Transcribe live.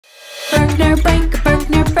Berkner break,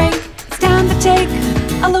 Berkner break. It's time to take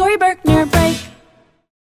a Laurie Berkner break.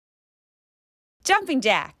 Jumping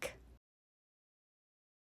jack.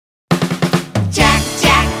 Jack,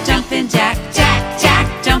 jack, jumping jack, jack,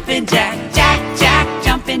 jack, jumping jack, jack, jack,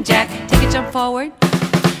 jumping jack. Take a jump forward.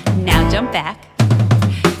 Now jump back.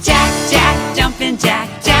 Jack, jack, jumping jack,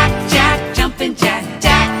 jack, jack, jumping jack,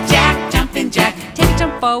 jack, jack, jumping jack. Take a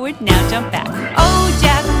jump forward. Now jump back. Oh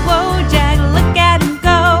Jack, whoa Jack, look at him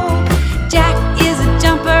go. Jack is a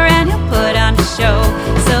jumper and he'll put on a show.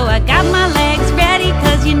 So I got my legs ready,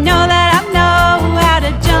 'cause you know that I know how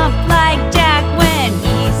to jump like Jack when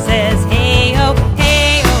he says hey-oh,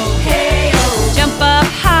 hey-oh, hey-oh. Jump up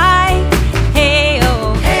high,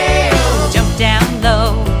 hey-oh, hey-oh. Jump down low,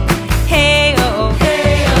 hey-oh,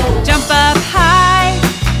 hey-oh. Jump up high,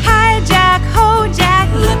 hi Jack, ho Jack,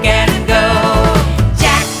 look at him go.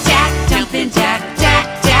 Jack, jack, jumping jack, jack,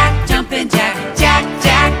 jack, jumping jack, jack,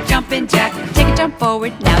 jack, jumping jack. Take a jump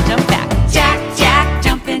forward, now jump back. Jack, jack,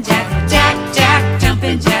 jumping jack, jack, jack,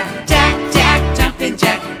 jumping jack, jack, jack, jumping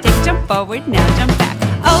jack. Take a jump forward, now jump back.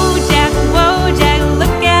 Oh Jack, whoa Jack,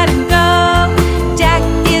 look at him go. Jack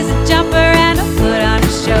is a jumper and he'll put on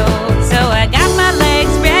a show. So I got my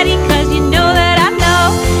legs ready, 'cause you know that I know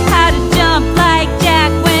how to jump like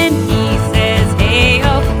Jack when he says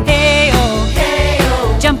hey-oh, hey-oh,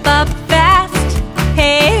 Hey-oh, jump up fast,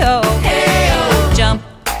 hey-oh, hey-oh. jump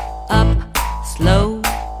up slow.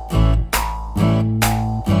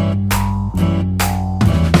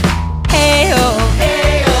 Hey-oh,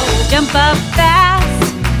 Hey-oh, jump up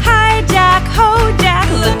fast, hi Jack, ho Jack,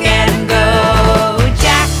 look at him go.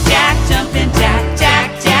 Jack, jack, jumping jack, jack,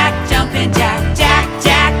 jack, jumping jack, jack,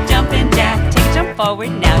 jack, jumping jack. Take a jump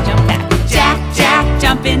forward, now jump back. Jack, jack,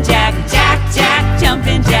 jumping jack, jack, jack,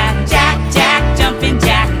 jumping jack, jack, jack, jumping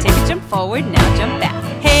jack. Take a jump forward, now jump back.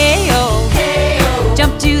 Hey-oh, Hey-oh,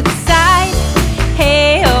 jump to the side,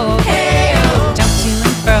 hey-oh, hey-oh, jump to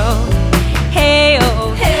and fro,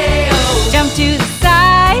 hey-oh, hey-oh. jump to the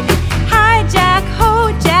side, hi Jack,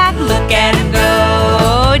 ho Jack, look at him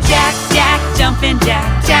go. Jack, jack, jumping jack,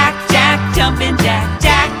 jack, jack, jumping jack,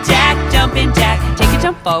 jack, jack, jumping jack. Take a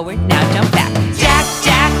jump forward, now jump back. Jack,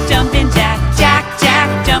 jack, jumping jack, jack, jack,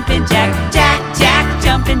 jumping jack, jack, jack,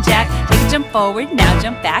 jumping jack. Take a jump forward, now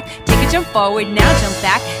jump back. Take a jump forward, now jump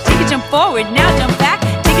back. Take a jump forward, now jump back.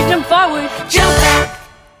 Take a jump forward, Jump back.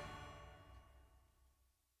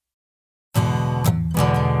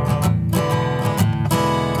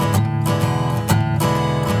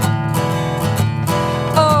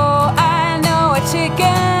 Oh, I know a chicken,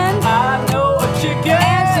 I know a chicken,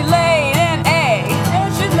 and she laid an egg. and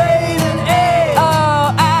she laid an egg.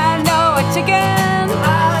 Oh, I know a chicken,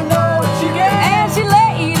 I know a chicken, and she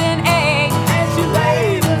laid an egg. and she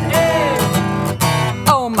laid an egg.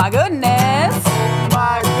 Oh my goodness,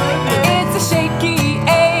 My goodness, it's a shaky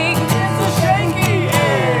egg. it's a shaky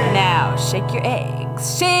egg. Now shake your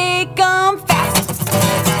eggs, shake 'em fast.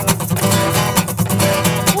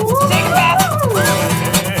 Shake 'em fast.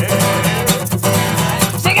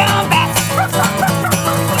 Shake 'em fast.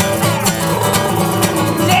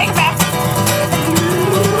 Shake 'em fast.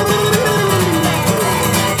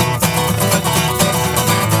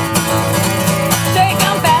 Shake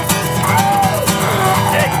 'em fast.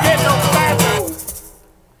 Hey, get no faster.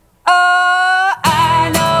 Oh,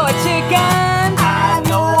 I know a chicken, I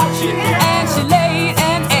know a chicken, and she laid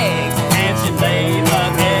an egg. and she laid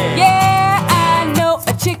an egg. Yeah, I know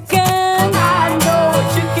a chicken, I know a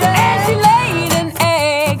chicken, and she laid an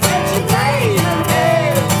egg. and she laid an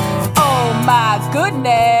egg. Oh my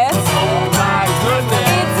goodness, Oh my goodness,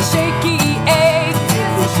 it's a shaky egg.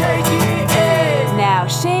 it's a shaky egg. Now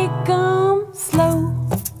shake 'em slow.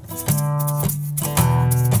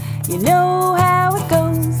 You know how it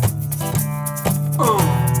goes.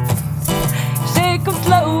 Shake 'em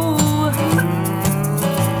slow.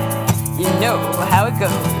 You know how it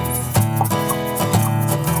goes.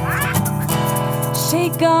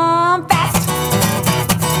 Shake 'em fast.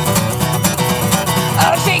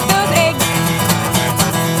 Oh, shake those eggs.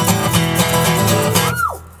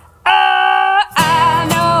 Oh, I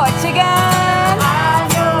know a chicken, I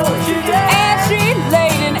know a chicken, and she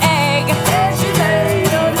laid an egg. and she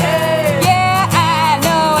laid an egg. Yeah, I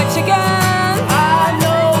know a chicken, I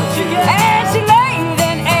know a chicken, and she laid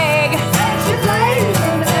an egg. and she laid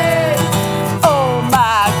an egg. Oh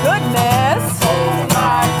my goodness, Oh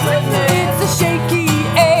my goodness, it's a shaky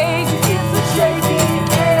egg. it's a shaky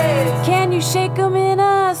egg. Can you shake 'em in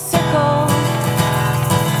a circle?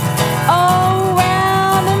 Oh,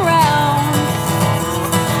 round and round.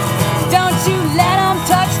 Don't you let 'em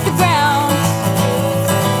touch the ground,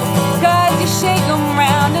 'cause you shake 'em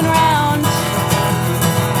round and round.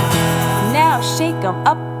 shake 'em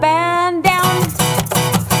up and down.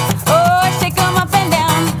 Oh, shake 'em up and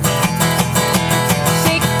down.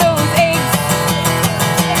 Shake those eggs.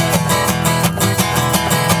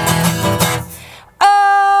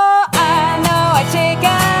 Oh, I know a chicken.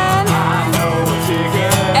 I know a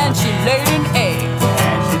chicken. And she laid an egg.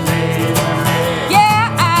 And she laid an egg. Yeah,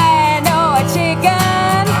 I know a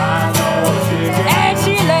chicken. I know a chicken. And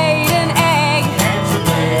she laid an egg. And she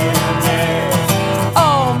laid an egg.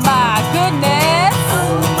 Oh my goodness.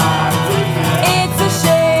 Oh my goodness. It's a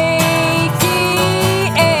shaky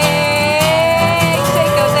egg.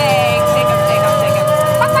 Shake those eggs. Shake 'em, shake 'em, shake 'em.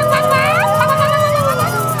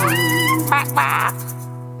 Quack, quack.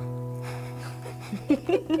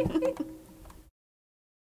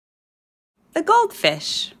 The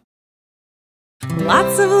goldfish.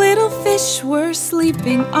 Lots of little fish were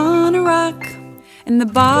sleeping on a rock in the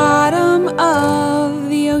bottom of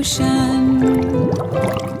the ocean.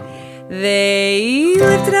 They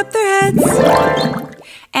lifted up their heads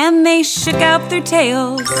and they shook out their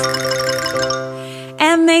tails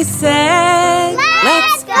and they said,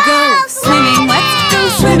 "Let's go swimming, let's go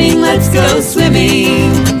swimming, let's go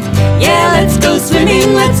swimming. Yeah, let's go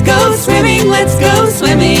swimming, let's go swimming, let's go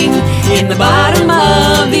swimming in the bottom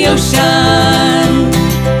of the ocean."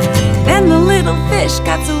 Then the little fish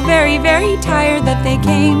got so very, very tired that they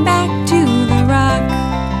came back to the rock.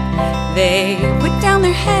 They put down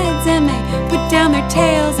their heads and they put down their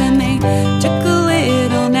tails and they took a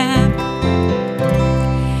little nap.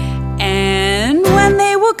 And when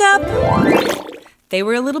they woke up, they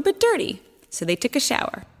were a little bit dirty, so they took a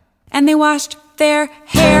shower. And they washed their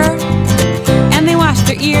hair, and they washed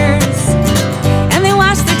their ears, and they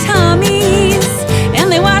washed their tummies, and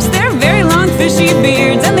they washed their very long fishy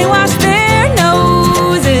beards, and they washed their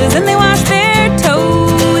noses, and they washed their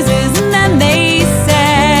toeses, and then they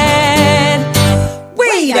said,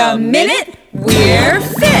 "Wait a minute, we're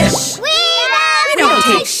fish. We don't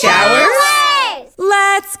take showers.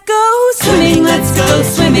 Let's go swimming, let's go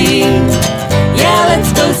swimming. Yeah,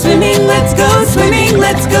 let's go swimming, let's go swimming,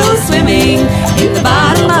 let's go swimming in the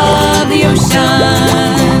bottom of the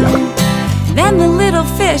ocean." Then the little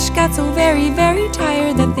fish got so very, very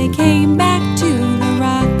tired that they came back to the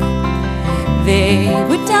rock. They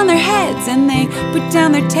put down their heads and they put down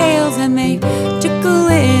their tails and they took a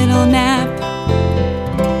little nap.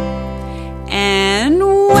 And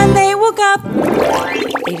when they woke up,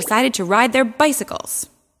 they decided to ride their bicycles.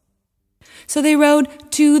 So they rode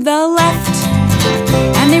to the left,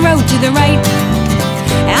 and they rode to the right,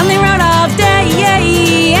 and they rode all day,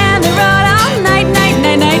 and they rode all night, night,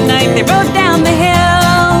 night, night, night. They rode down the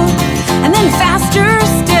hill, and then faster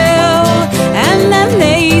still, and then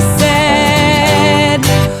they said,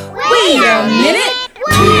 "Wait a minute,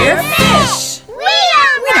 we're fish. We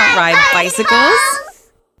don't ride bicycles.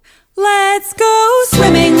 Let's go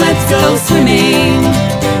swimming, let's go swimming.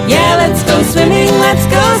 Yeah, let's go swimming, let's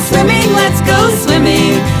go swimming, let's go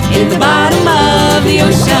swimming in the bottom of the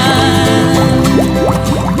ocean."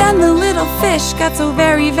 Then the little fish got so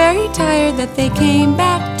very, very tired that they came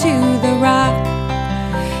back to the rock.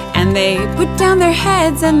 And they put down their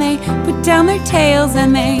heads and they put down their tails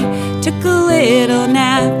and they took a little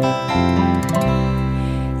nap.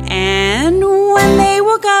 And when they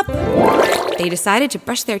woke up, they decided to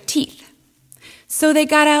brush their teeth. So they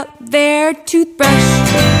got out their toothbrush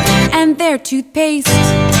and their toothpaste,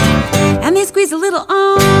 and they squeezed a little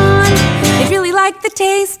on. They really liked the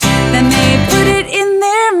taste. Then they put it in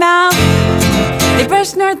their mouth. They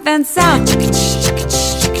brushed north and south,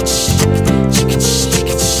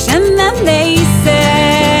 and then they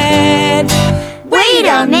said, "Wait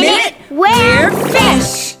a minute, we're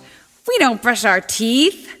fish. We don't brush our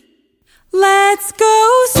teeth. Let's go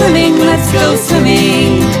swimming, let's go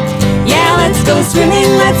swimming. Yeah, let's go swimming,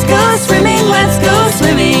 let's go swimming, let's go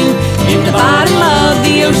swimming in the bottom of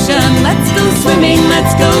the ocean. Let's go swimming,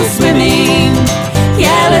 let's go swimming.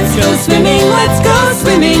 Yeah, let's go swimming, let's go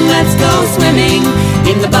swimming, let's go swimming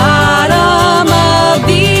in the bottom of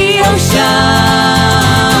the ocean."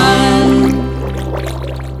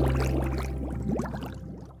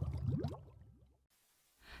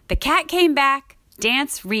 The Cat Came Back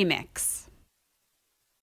Dance Remix.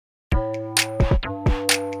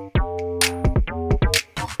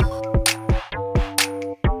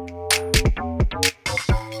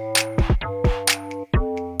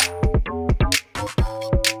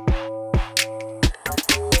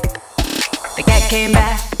 The cat came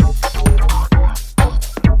back.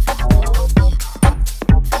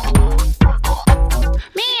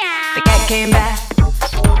 Meow. The cat came back.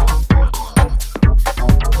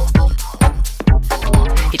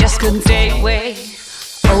 He just couldn't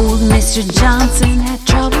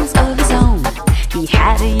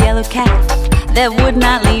yellow cat that would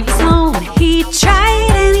not leave his home. He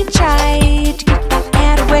tried and he tried to get that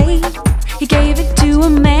cat away. He gave it to a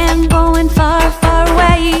man going far, far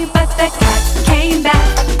away. But the cat came back.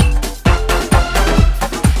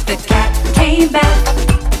 The cat came back.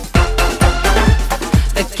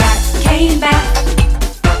 The cat came back.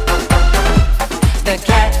 The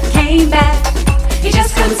cat came back. He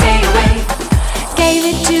just couldn't stay away. Gave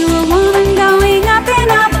it to a woman going up in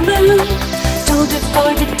a balloon. Told her for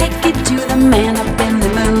to take it to the man up in the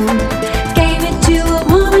moon. Gave it to a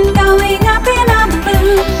woman going up in a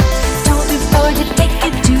balloon. Told her for to take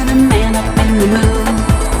it to the man up in the moon.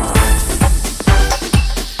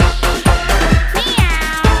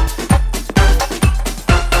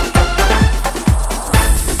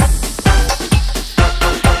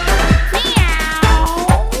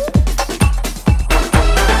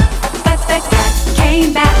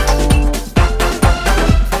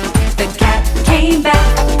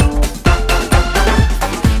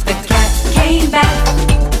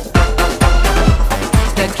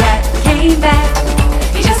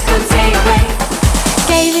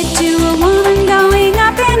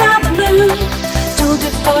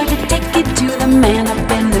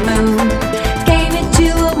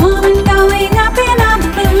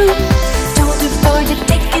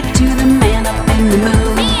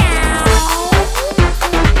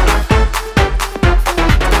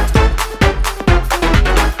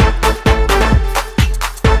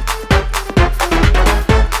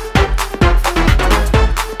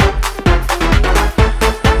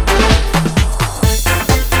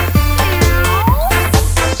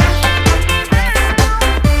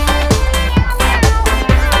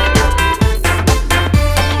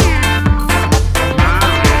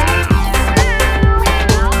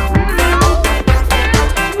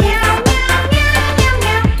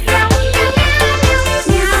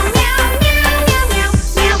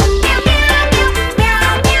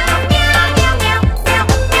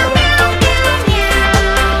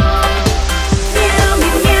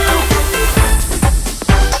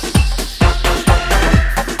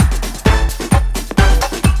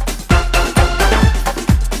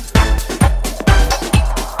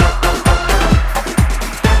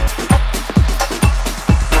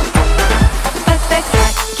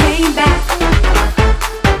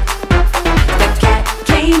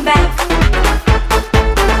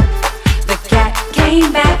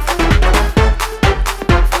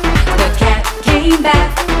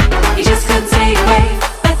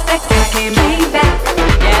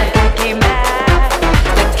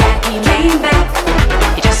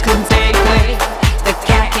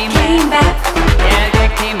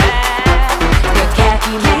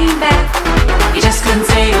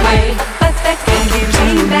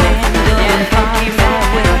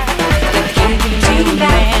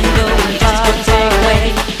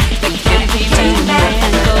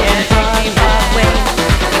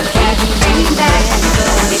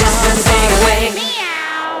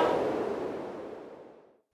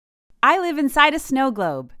 Inside a snow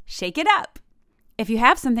globe. Shake it up. If you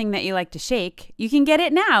have something that you like to shake, you can get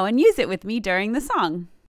it now and use it with me during the song.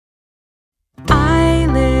 I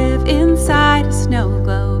live inside a snow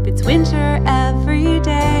globe. It's winter every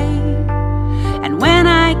day. And when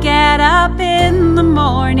I get up in the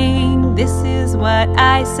morning, this is what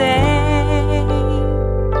I say.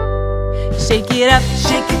 Shake it up,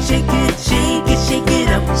 Shake it, shake it, shake it, shake it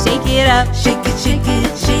up. shake it up, Shake it, shake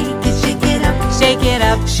it, shake it, shake it up. shake it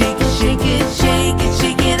up. Shake it, shake it, shake it,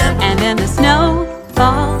 shake it up. And then the snow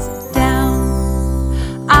falls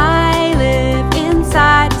down. I live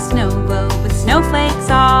inside a snow globe with snowflakes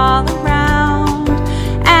all around.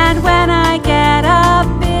 And when I get up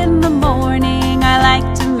in the morning, I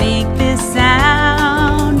like to make this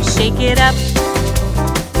sound. Shake it up.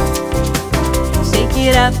 Shake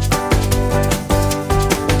it up.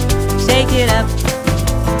 Shake it up.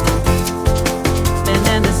 And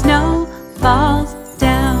then the snow falls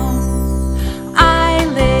down. I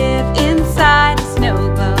live inside a snow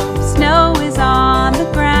globe. Snow is on the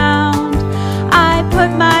ground. I put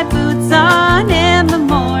my boots on in the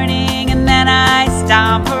morning and then I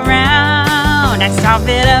stomp around. I stomp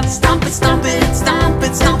it up. Stomp it, stomp it, stomp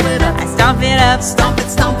it, stomp it up. I stomp it up. Stomp it,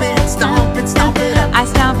 stomp it, stomp it, stomp it up. I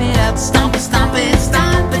stomp it up. Stomp it, stomp it,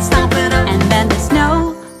 stomp it, stomp it up. And then the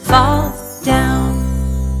snow falls down.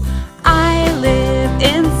 I live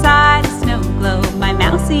inside a snow globe. My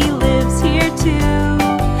mousy lives here too.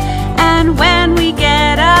 And when we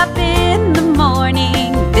get up in the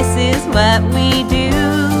morning, this is what we do.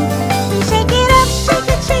 Shake it up, shake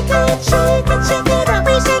it, shake it, shake it, shake it up.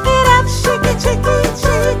 We shake it up, shake it, shake it,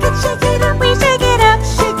 shake it, shake it up. We shake it up,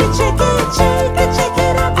 shake it, shake it, shake it, shake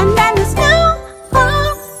it up. And then the snow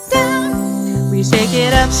falls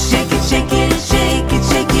Shake it, shake it, shake it,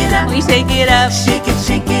 shake it up. We shake it up. Shake it,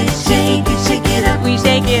 shake it, shake it, shake it up. We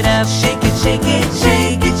shake it up. Shake it, shake it,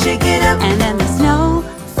 shake it, shake it up. And then the snow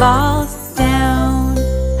falls down.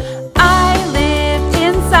 I live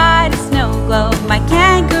inside a snow globe. My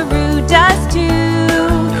kangaroo does too.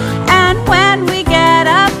 And when we get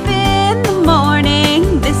up in the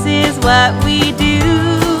morning, this is what we do.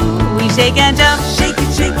 We shake and jump. Shake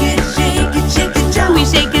it, shake it, shake it, shake it, jump. We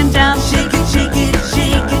shake and jump. Shake it, shake it,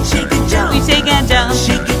 shake it, shake it, jump. We shake and jump.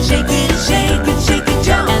 Shake it, shake it, shake it, shake it,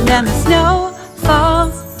 jump. And then the snow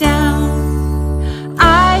falls down.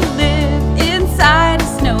 I live inside a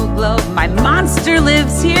snow globe. My monster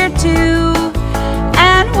lives here too.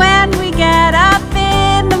 And when we get up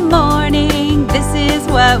in the morning, this is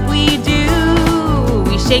what we do.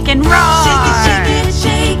 We shake and roar. Shake it, shake it,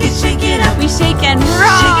 shake it, shake it up. We shake and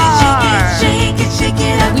roar. Shake it, shake it, shake it, shake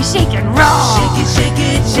it up. We shake and roar. Shake it, shake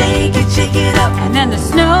it, shake it, shake it up. And then the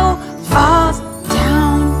snow falls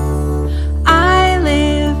down. I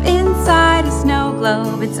live inside a snow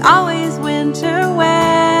globe. It's always winter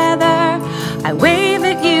weather. I wave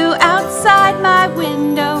at you outside my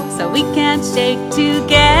window so we can shake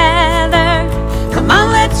together. Come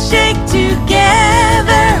on, let's shake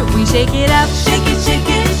together. We shake it up. Shake it, shake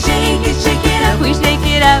it, shake it, shake it up. We shake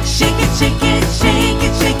it up. Shake it, shake it, shake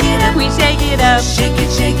it, shake it up. We shake it up. Shake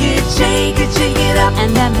it, shake it, shake it, shake it up.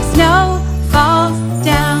 And then the snow falls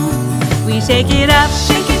down. We shake it up.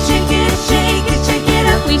 Shake it, shake it, shake it, shake it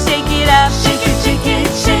up. We shake it up. Shake it, shake it,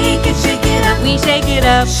 shake it, shake it up. We shake it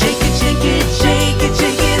up. Shake it, shake it, shake it,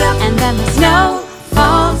 shake it up. And then the snow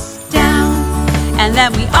falls down. And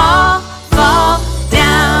then we all fall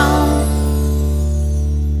down.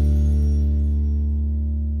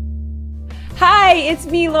 Hi, it's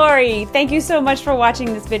me, Laurie. Thank you so much for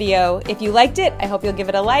watching this video. If you liked it, I hope you'll give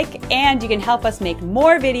it a like, and you can help us make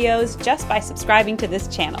more videos just by subscribing to this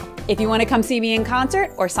channel. If you want to come see me in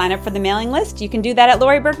concert or sign up for the mailing list, you can do that at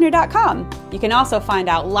laurieberkner.com. You can also find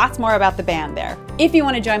out lots more about the band there. If you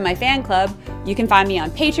want to join my fan club, you can find me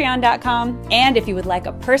on patreon.com, and if you would like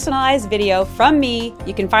a personalized video from me,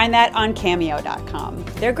 you can find that on cameo.com.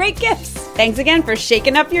 They're great gifts. Thanks again for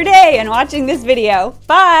shaking up your day and watching this video.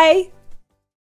 Bye!